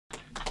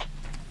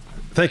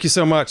Thank you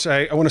so much.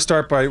 I want to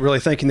start by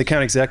really thanking the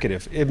county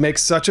executive. It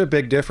makes such a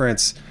big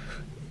difference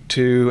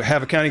to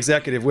have a county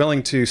executive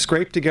willing to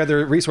scrape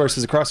together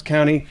resources across the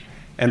county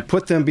and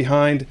put them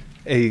behind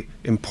a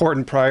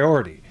important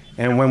priority.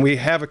 And when we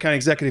have a county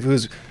executive who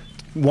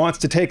wants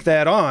to take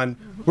that on,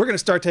 we're going to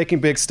start taking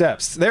big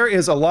steps. There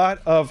is a lot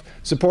of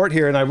support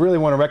here, and I really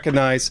want to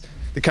recognize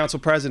the council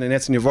president,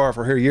 Nancy Navarro,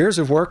 for her years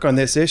of work on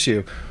this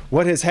issue.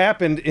 What has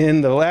happened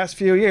in the last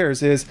few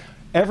years is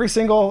every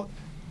single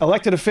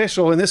elected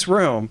official in this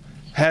room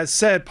has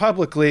said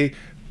publicly,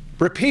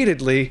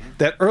 repeatedly,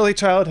 that early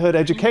childhood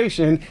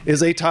education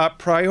is a top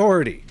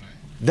priority.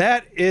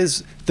 That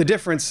is the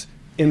difference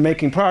in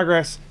making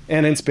progress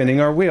and in spinning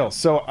our wheels.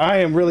 So I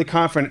am really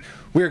confident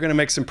we're going to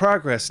make some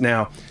progress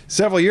now.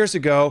 Several years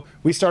ago,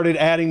 we started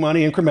adding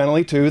money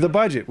incrementally to the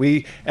budget.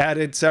 We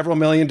added several $1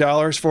 million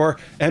for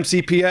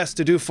MCPS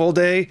to do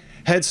full-day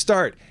Head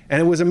Start.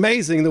 And it was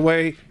amazing the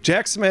way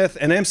Jack Smith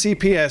and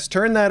MCPS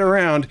turned that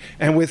around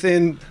and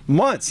within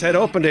months had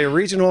opened a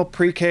regional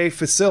pre-K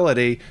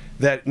facility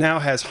that now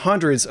has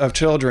hundreds of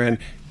children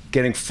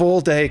getting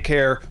full day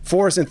care,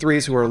 4s and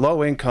 3s who are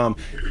low income.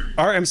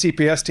 Our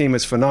MCPS team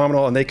is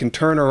phenomenal, and they can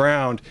turn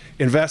around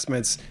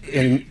investments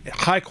in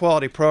high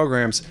quality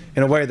programs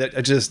in a way that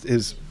just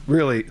is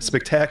really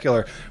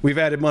spectacular. We've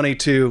added money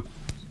to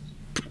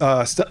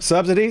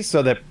subsidies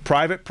so that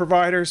private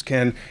providers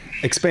can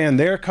expand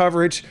their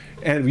coverage.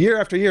 And year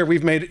after year,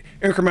 we've made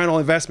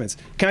incremental investments.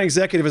 County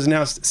executive has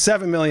announced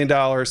 $7 million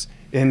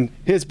in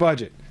his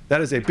budget.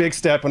 That is a big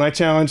step, and I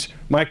challenge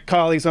my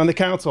colleagues on the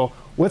council,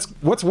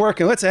 what's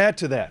working? Let's add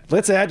to that.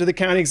 Let's add to the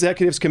county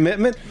executive's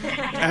commitment.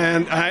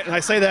 And I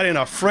say that in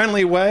a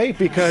friendly way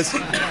because,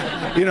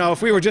 you know,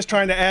 if we were just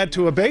trying to add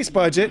to a base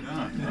budget,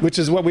 which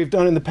is what we've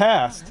done in the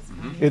past,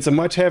 it's a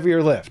much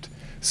heavier lift.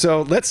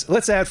 So let's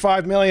add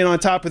 $5 million on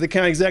top of the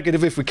county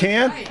executive if we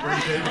can.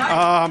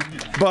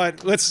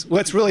 But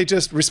let's really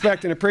just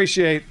respect and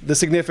appreciate the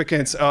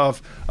significance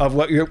of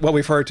what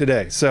we've heard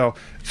today. So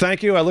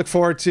thank you. I look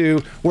forward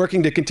to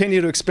working to continue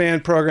to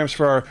expand programs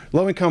for our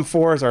low-income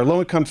 4s, our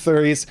low-income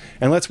 3s,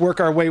 and let's work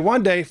our way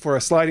one day for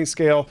a sliding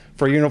scale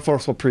for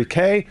universal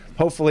pre-K,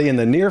 hopefully in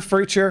the near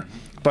future.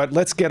 But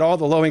let's get all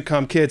the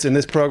low-income kids in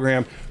this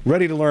program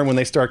ready to learn when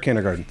they start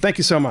kindergarten. Thank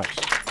you so much.